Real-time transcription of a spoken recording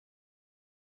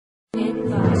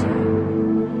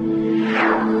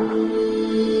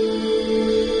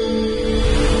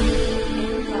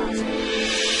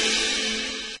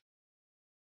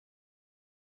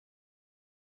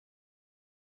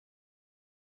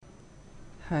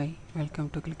Hi, welcome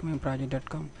to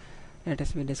clickmyproject.com. Let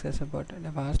us discuss about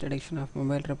the vast addiction of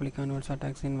mobile replica nodes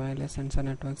attacks in wireless sensor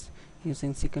networks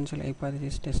using sequential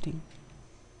hypothesis testing.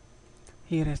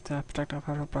 Here is the abstract of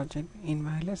our project. In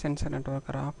wireless sensor network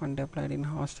are often deployed in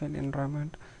hostile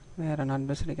environment where an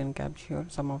adversary can capture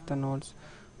some of the nodes.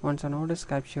 Once a node is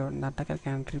captured, the attacker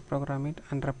can reprogram it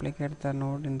and replicate the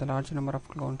node in the large number of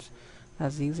clones,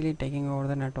 thus easily taking over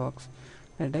the networks.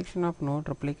 The detection of node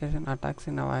replication attacks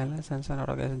in a wireless sensor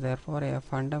network is therefore a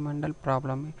fundamental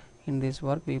problem. In this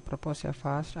work, we propose a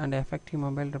fast and effective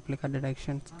mobile replica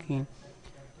detection scheme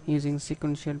using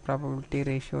sequential probability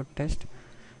ratio test.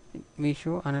 We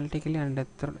show analytically and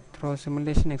through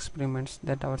simulation experiments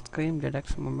that our scheme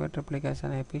detects mobile replicas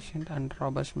in an efficient and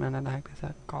robust manner at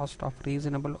a cost of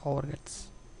reasonable overheads.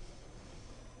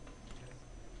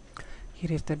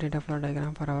 Here is the data flow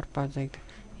diagram for our project.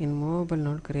 In movable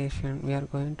node creation, we are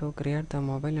going to create the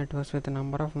mobile networks with a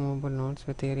number of movable nodes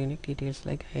with their unique details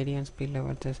like ID and speed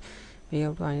levels. We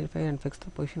have to identify and fix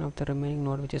the position of the remaining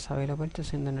node which is available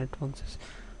just in the networks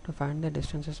to find the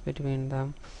distances between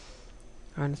them.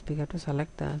 And we have to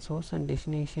select the source and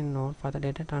destination node for the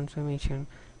data transformation,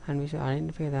 and we should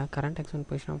identify the current exponent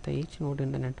position of each node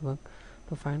in the network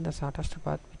to find the shortest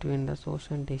path between the source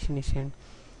and destination.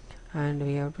 And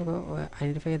we have to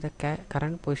identify the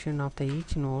current position of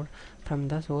each node from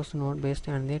the source node based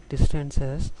on their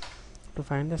distances to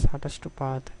find the shortest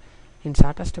path. In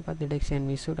shortest path detection,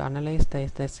 we should analyze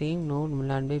the same node will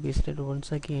not be visited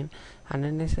once again,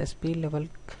 analyze the speed level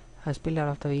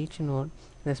of each node.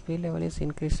 The speed level is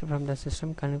increased from the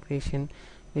system configuration.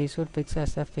 We should fix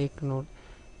as a fake node.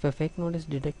 If a fake node is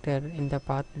detected in the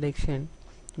path detection,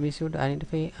 we should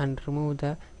identify and remove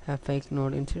the fake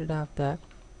node. Instead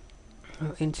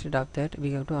of that,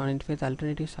 we have to identify the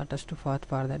alternative shortest path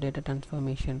for the data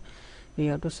transformation. We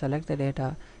have to select the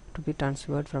data to be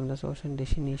transferred from the source and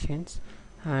destinations,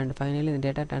 and finally the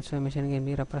data transformation can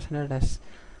be represented as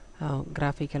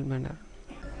graphical manner.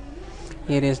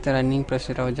 Here is the running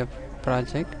procedure of the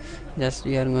project. Just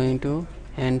we are going to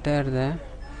enter the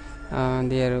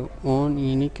their own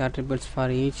unique attributes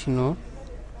for each node,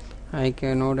 like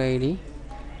node ID,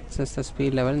 such the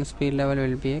speed level. The speed level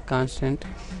will be a constant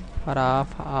for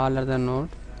all other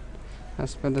nodes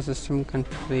as per the system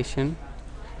configuration,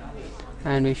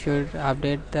 and we should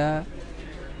update the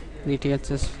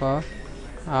details for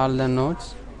all the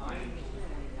nodes.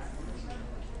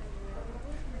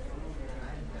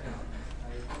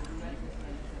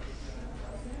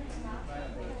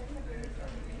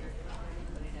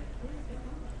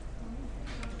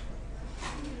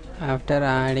 After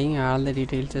adding all the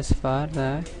details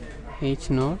for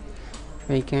each node,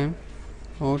 we can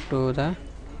move to the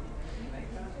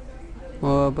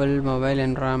movable mobile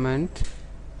environment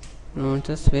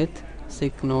nodes with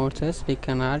 6 nodes. We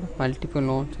can add multiple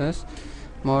nodes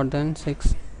more than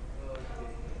 6.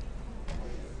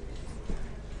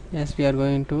 Yes, we are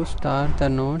going to start the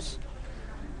nodes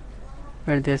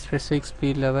with their specific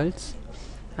speed levels,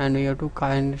 and we have to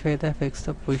identify and fix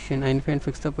the position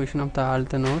of all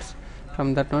the nodes.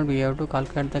 From that node, we have to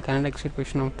calculate the current exit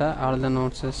position of all the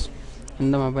nodes in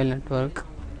the mobile network.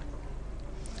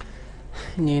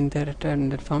 In the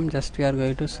return form, just we are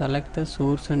going to select the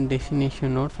source and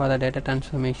destination node for the data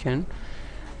transformation,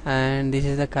 and this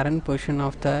is the current position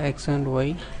of the x and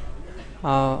y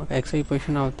xy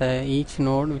position of each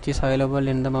node which is available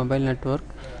in the mobile network,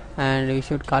 and we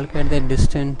should calculate the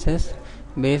distances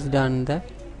based on the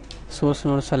source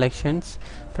node selections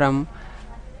from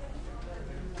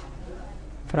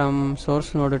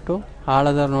source node to all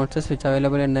other nodes which are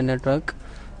available in the network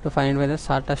to find the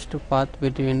shortest path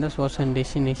between the source and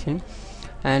destination.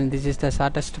 And this is the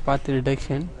shortest path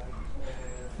reduction,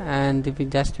 and we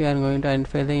are going to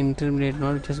identify the intermediate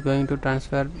node which is going to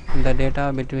transfer the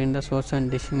data between the source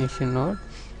and destination node.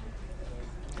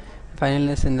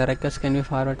 Finally, in the request can be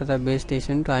forwarded to the base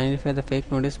station to identify the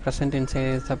fake node is present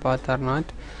inside the path or not,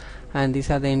 and these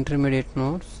are the intermediate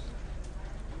nodes.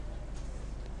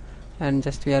 And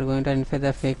just we are going to identify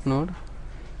the fake node.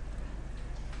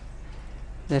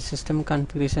 The system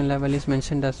configuration level is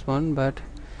mentioned as 1, but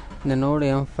the node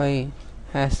M5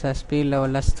 has a speed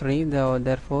level as 3,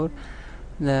 therefore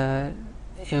the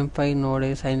M5 node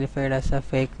is identified as a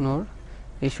fake node.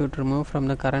 We should remove from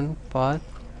the current path,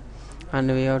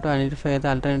 and we have to identify the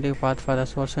alternative path for the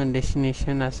source and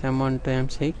destination as M1 to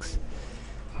M6.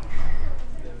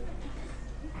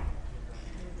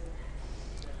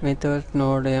 Without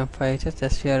node M5,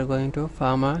 just we are going to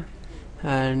form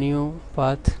a new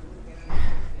path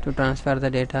to transfer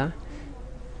the data.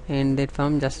 In that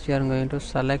form, just we are going to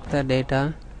select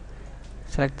the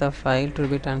file to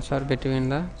be transferred between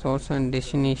the source and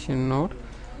destination node,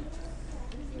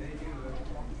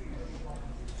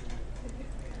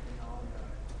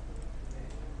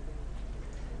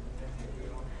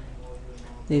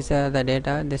 These are the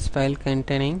data this file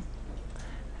containing,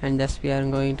 and just we are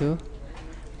going to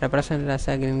represent it as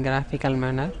a in graphical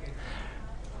manner.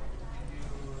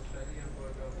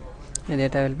 The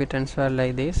data will be transferred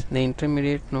like this. The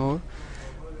intermediate node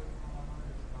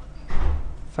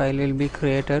file will be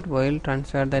created while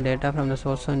transfer the data from the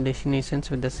source and destinations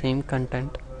with the same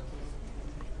content.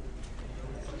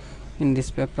 In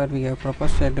this paper, we have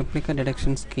proposed a replica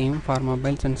detection scheme for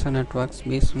mobile sensor networks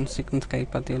based on sequential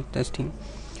hypothesis testing.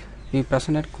 We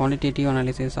presented quantitative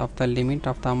analysis of the limit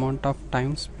of the amount of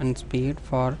time and speed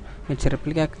for which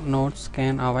replica nodes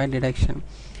can avoid detection.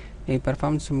 We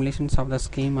performed simulations of the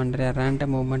scheme under a random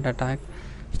movement attack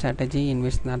strategy in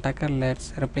which the attacker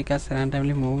lets replicas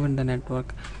randomly move in the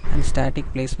network, and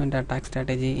static placement attack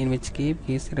strategy in which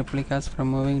keeps replicas from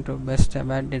moving to best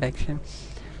avoid detection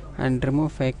and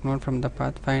remove fake node from the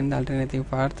path, find the alternative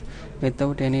path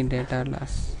without any data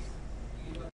loss.